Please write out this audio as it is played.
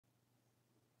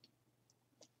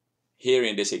Here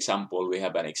in this example, we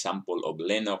have an example of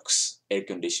Lennox air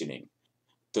conditioning.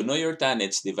 To know your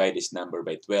tonnage, divide this number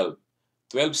by 12.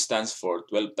 12 stands for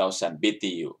 12,000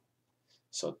 BTU.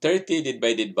 So 30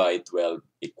 divided by 12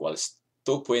 equals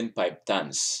 2.5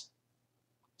 tons.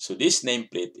 So this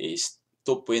nameplate is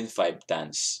 2.5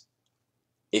 tons.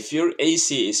 If your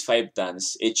AC is 5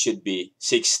 tons, it should be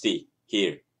 60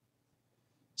 here.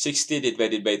 60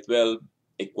 divided by 12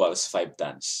 equals 5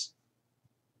 tons.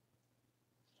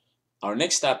 Our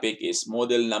next topic is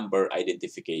model number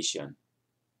identification.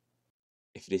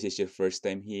 If this is your first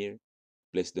time here,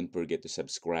 please don't forget to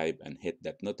subscribe and hit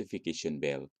that notification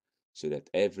bell so that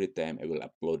every time I will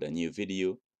upload a new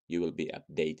video, you will be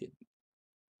updated.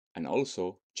 And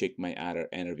also, check my other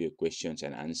interview questions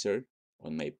and answer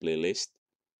on my playlist.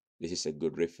 This is a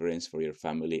good reference for your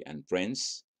family and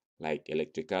friends like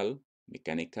electrical,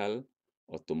 mechanical,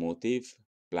 automotive,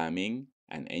 plumbing,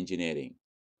 and engineering.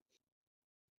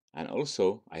 And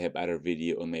also, I have other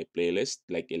video on my playlist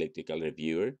like electrical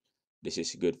reviewer. This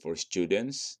is good for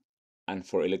students and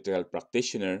for electrical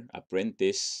practitioner,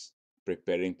 apprentice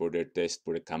preparing for their test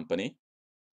for the company.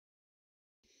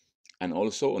 And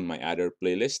also on my other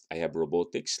playlist, I have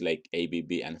robotics like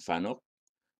ABB and FANUC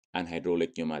and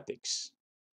hydraulic pneumatics.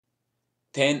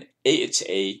 10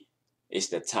 AHA is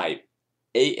the type.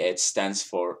 AH stands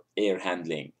for air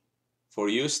handling. For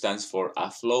U stands for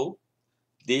upflow.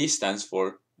 D stands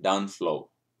for downflow.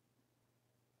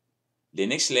 The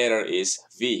next letter is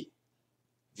V.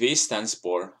 V stands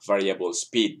for variable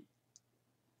speed.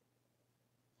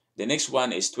 The next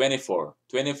one is 24.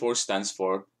 24 stands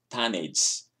for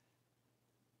tonnage.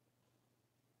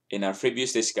 In our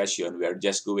previous discussion, we are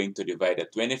just going to divide the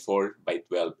 24 by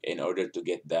 12 in order to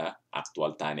get the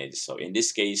actual tonnage. So in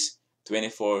this case,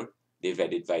 24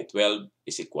 divided by 12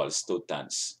 is equals 2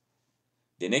 tons.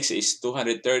 The next is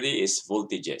 230 is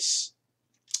voltages.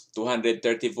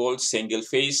 230 volts single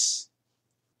phase.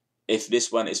 If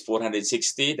this one is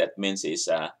 460, that means it's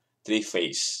a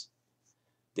 3-phase.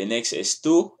 The next is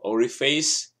 2 or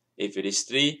phase. If it is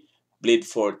 3, bleed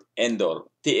forth indoor,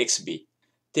 TXV.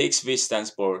 TXV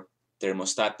stands for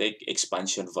thermostatic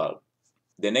expansion valve.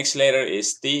 The next letter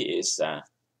is T is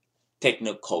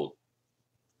techno code.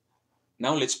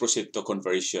 Now let's proceed to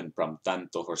conversion from ton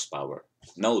to horsepower.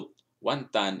 Note, 1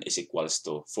 ton is equals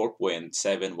to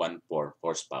 4.714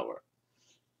 horsepower.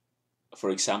 For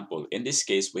example, in this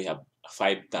case, we have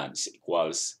 5 tons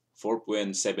equals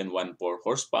 4.714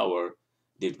 horsepower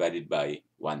divided by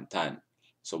 1 ton.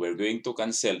 So we're going to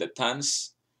cancel the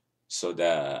tons. So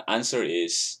the answer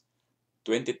is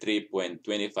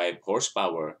 23.25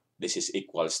 horsepower. This is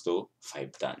equals to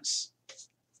 5 tons.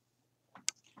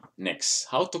 Next,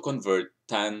 how to convert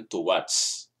ton to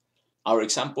watts. Our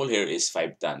example here is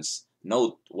 5 tons.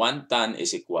 Note, 1 ton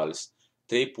is equals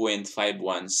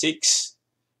 3.516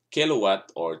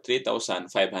 kilowatt or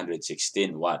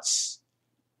 3,516 watts.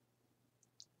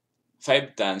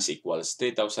 5 tons equals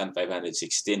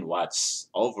 3,516 watts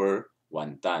over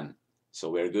 1 ton. So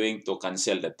we're going to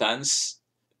cancel the tons.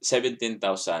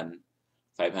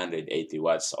 17,580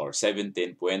 watts or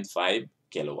 17.5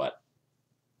 kilowatt.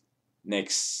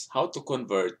 Next, how to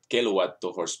convert kilowatt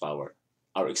to horsepower.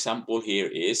 Our example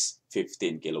here is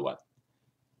 15 kilowatt.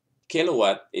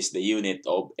 Kilowatt is the unit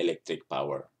of electric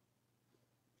power.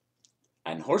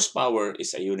 And horsepower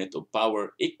is a unit of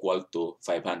power equal to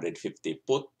 550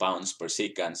 foot-pounds per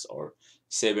second or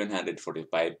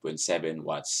 745.7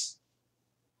 watts.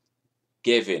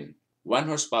 Given 1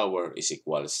 horsepower is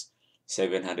equals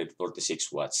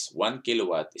 746 watts. 1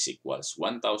 kilowatt is equals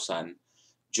 1,000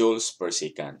 joules per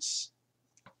second.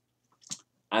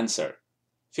 Answer,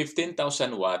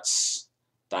 15,000 watts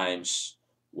times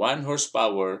 1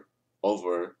 horsepower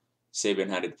over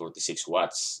 746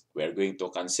 watts. We are going to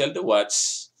cancel the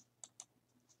watts.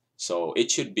 So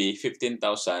it should be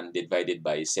 15,000 divided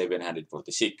by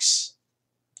 746.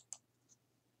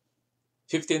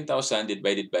 15,000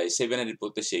 divided by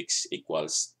 746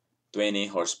 equals 20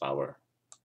 horsepower.